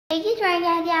Hey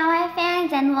DIY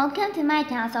fans, and welcome to my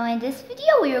channel. So in this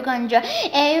video we are going to draw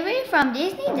Evie from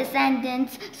Disney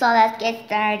Descendants. So let's get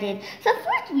started. So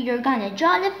first we are going to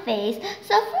draw the face.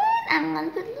 So first I'm going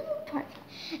to put a little part,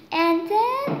 and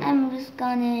then I'm just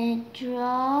going to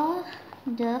draw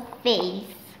the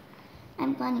face.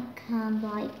 I'm going to come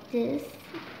like this,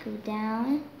 go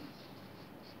down,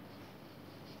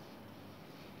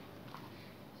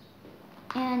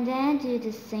 and then do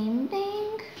the same thing.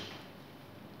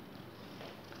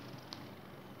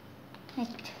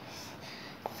 Like this.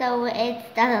 So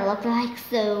it doesn't look like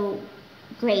so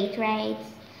great, right?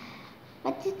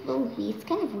 But it will be. It's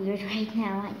kind of weird right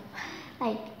now.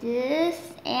 Like this,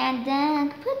 and then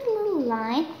put a little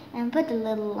line, and put a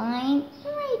little line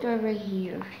right over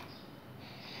here.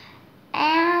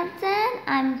 And then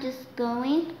I'm just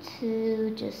going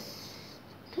to just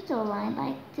put a line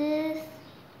like this,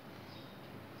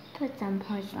 put some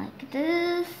parts like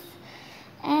this,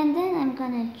 and then I'm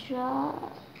gonna draw.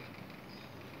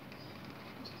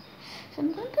 So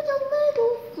I'm going to put a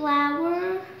little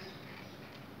flower,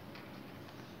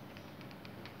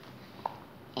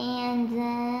 and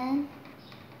then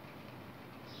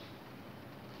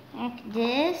like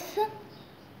this.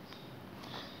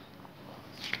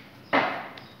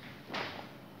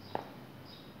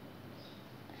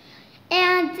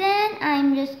 And then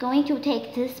I'm just going to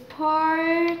take this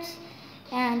part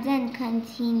and then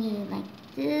continue like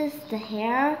this, the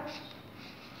hair.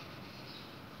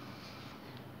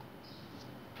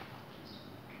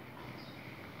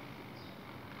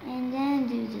 And then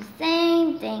do the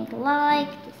same thing like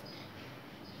this.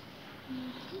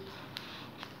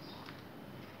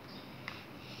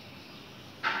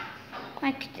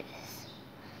 Like this.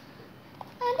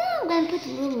 And then I'm going to put a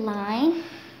little line.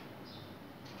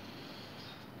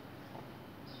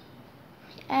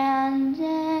 And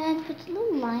then put a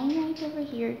little line right over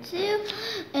here too.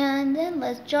 And then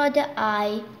let's draw the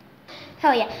eye.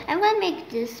 Oh yeah, I'm going to make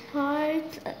this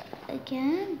part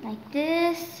again like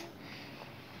this.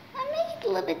 Make it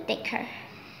a little bit thicker,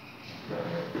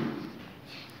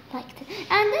 like this.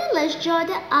 And then let's draw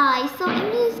the eye. So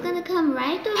I'm just gonna come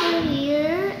right over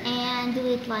here and do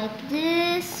it like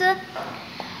this.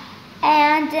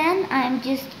 And then I'm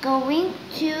just going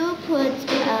to put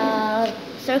a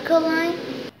circle line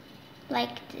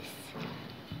like this.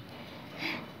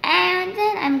 And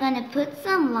then I'm gonna put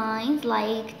some lines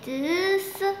like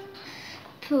this.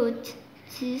 Put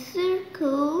 2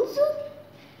 circles.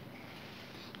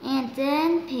 And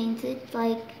then paint it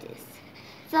like this.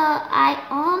 So I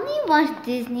only watched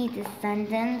Disney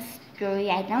Descendants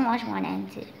 3. I don't watch 1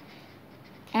 and 2.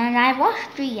 And I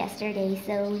watched 3 yesterday,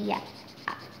 so yeah.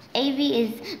 Evie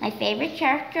is my favorite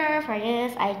character. For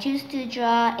this, I choose to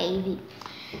draw Evie.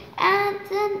 And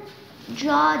then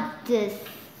draw this.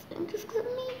 I'm just gonna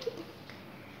make it.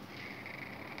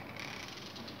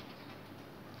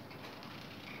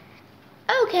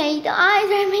 Okay, the eyes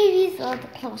are maybe so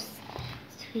close.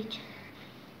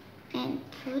 And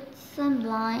put some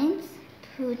lines,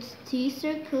 put 2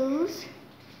 circles,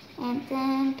 and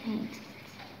then paint it.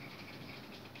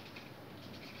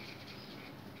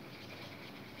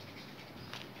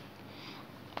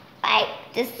 Like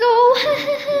this. So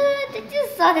I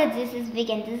just saw that this is big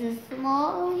and this is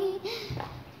small.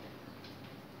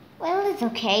 Well, it's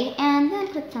okay. And then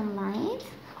put some lines,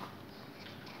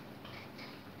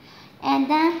 and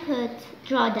then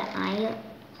draw the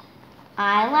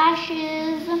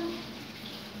eyelashes.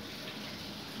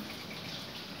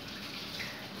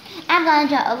 I'm gonna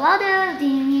draw a lot of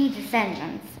Disney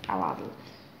Descendants. A lot of.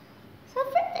 So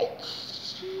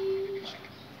first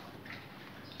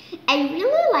I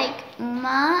really like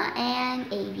Uma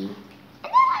and Evie.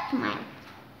 And I like my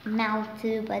mouth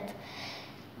too, but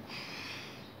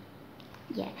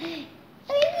yeah. I mean,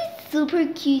 it's super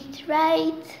cute,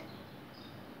 right?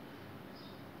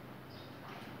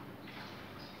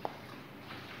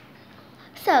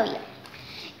 So yeah,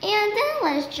 and then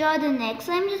let's draw the neck.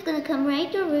 So I'm just gonna come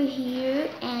right over here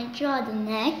and draw the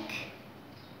neck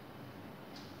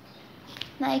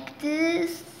like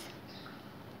this,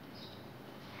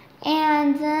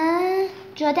 and then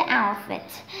draw the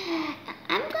outfit.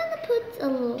 I'm gonna put a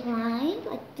line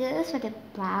like this for the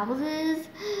blouses.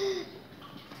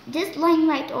 This line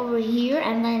right over here,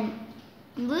 and then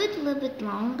do it a little bit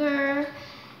longer,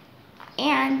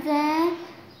 and then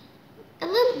a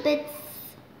little bit.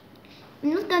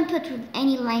 I'm not going to put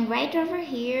any line right over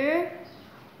here.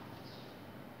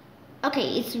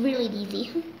 Okay, it's really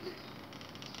easy.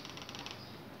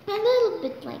 A little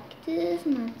bit like this,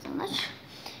 not so much.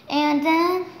 And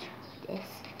then this.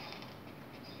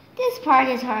 This part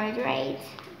is hard, right?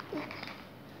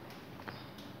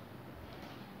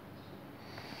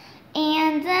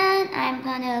 I'm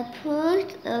gonna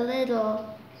put a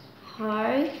little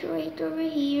heart right over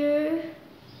here.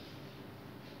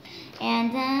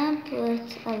 And then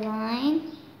put a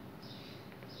line.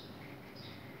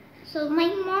 So my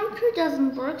marker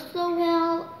doesn't work so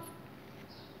well.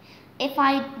 If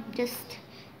I just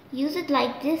use it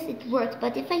like this, it works.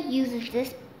 But if I use it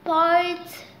this part,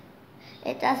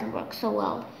 it doesn't work so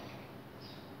well.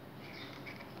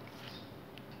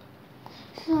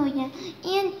 So yeah,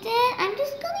 and then I'm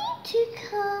just going to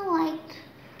go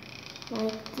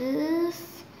like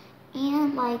this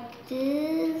and like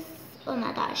this. Oh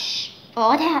my gosh,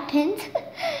 what happened?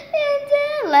 And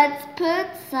then let's put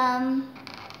some.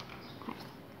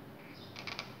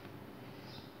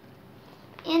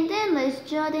 And then let's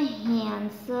draw the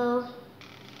hand. So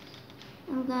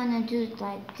I'm gonna do it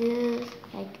like this,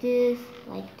 like this,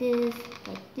 like this,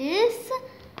 like this.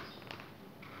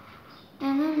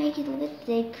 I'm gonna make it a little bit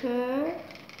thicker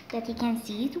that you can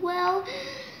see it well.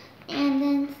 And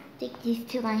then stick these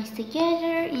two lines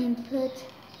together and put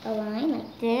a line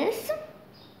like this.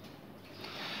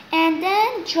 And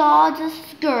then draw the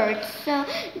skirt. So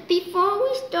before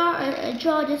we start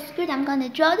draw the skirt, I'm gonna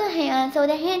draw the hand. So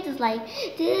the hand is like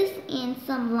this in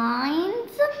some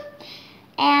lines.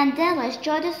 And then let's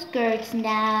draw the skirts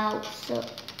now. So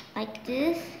like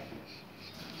this,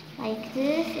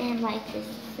 and like this.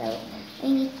 So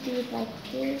we need to do it like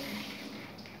this.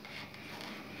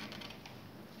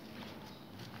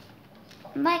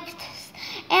 Like this.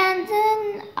 And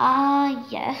then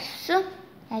yes,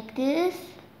 like this.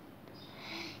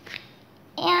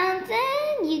 And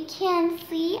then you can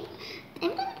see,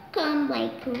 I'm gonna come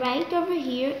like right over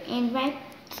here and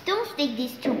don't stick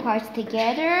these two parts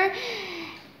together.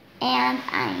 And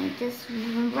I just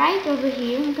right over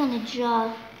here, I'm gonna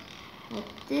draw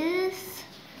like this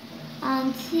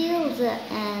until the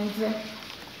end.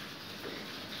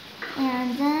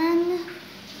 And then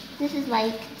this is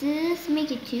like this,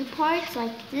 make it two parts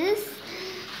like this.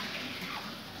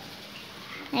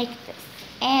 Like this.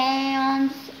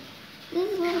 And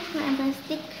this little part, I'm gonna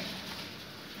stick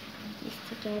these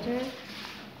together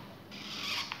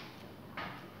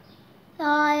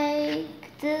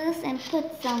like this and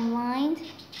put some lines.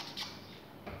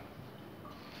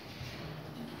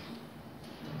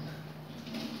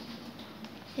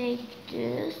 Take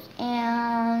this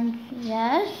and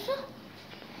yes.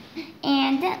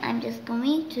 And then I'm just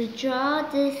going to draw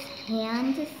this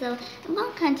hand. So I'm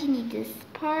gonna continue this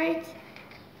part.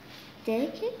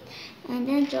 Take it and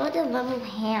then draw the little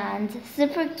hand.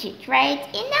 Super cute, right?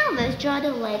 And now let's draw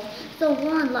the legs. So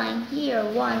one line here,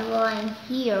 one line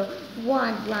here,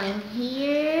 one line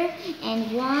here,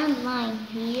 and one line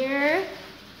here.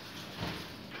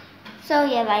 So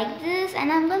yeah, like this.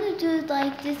 And I'm gonna do it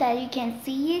like this that you can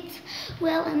see it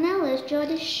well. And now let's draw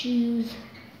the shoes.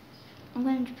 I'm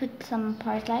going to put some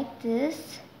parts like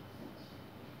this.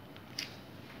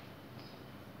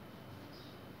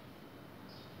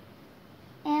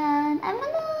 And I'm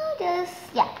gonna just,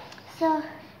 yeah, so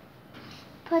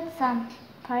put some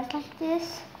parts like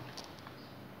this.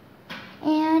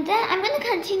 And then I'm gonna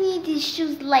continue these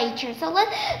shoes later. So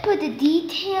let's put the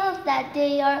details that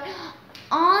they are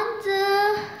on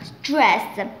the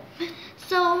dress.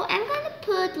 So I'm gonna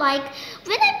put like,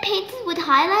 when I paint it with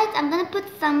highlights, I'm gonna put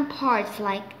some parts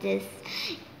like this.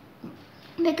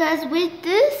 Because with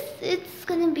this, it's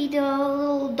gonna be the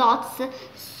little dots,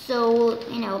 so,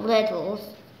 you know, little,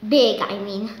 big, I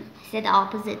mean. I said the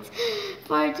opposite.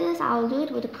 For this, I'll do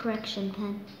it with a correction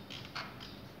pen.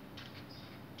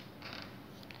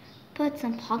 Put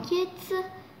some pockets.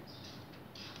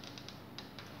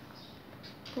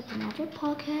 Put another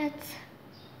pocket.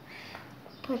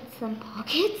 Put some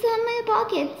pockets on my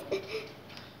pockets.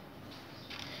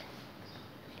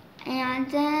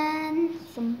 And then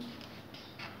some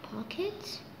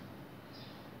pockets.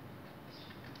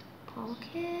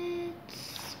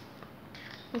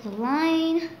 With a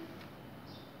line.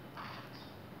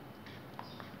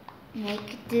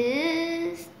 Like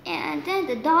this. And then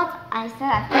the dots, I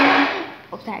said,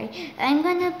 oh sorry, I'm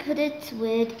gonna put it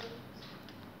with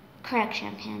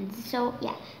correction pens. So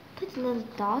yeah, put a little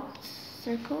dot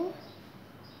circle.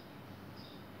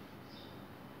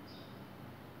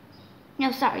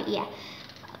 No, sorry, yeah.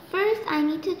 First, I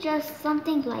need to just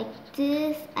something like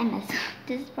this. I messed up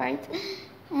this part.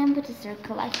 And put a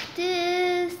circle like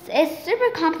this. It's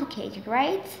super complicated,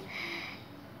 right?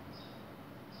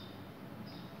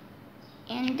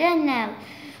 And then now,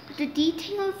 the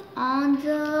details on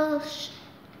the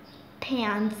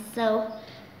pants. So,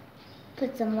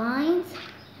 put some lines.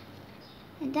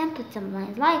 And then put some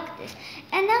lines like this.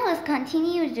 And now let's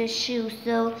continue with the shoe.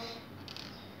 So,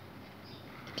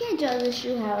 you can draw the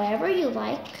shoe however you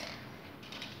like.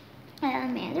 I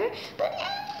don't matter, but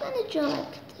I'm gonna draw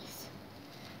like this.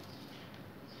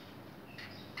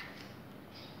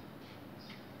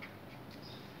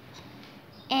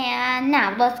 And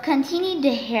now let's continue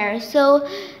the hair. So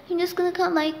I'm just gonna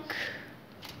come like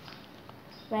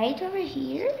right over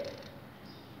here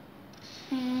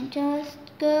and just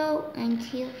go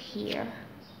until here.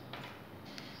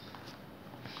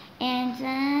 And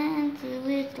then do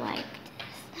it like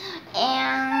this.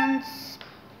 And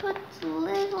put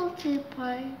little two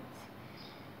parts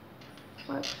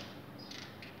for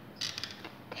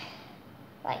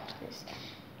like this.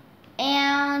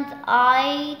 And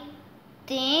I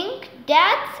think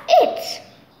that's it.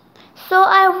 So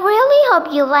I really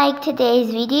hope you liked today's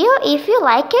video. If you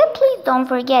like it, please don't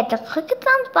forget to click the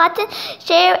thumbs button,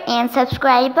 share, and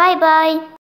subscribe. Bye bye.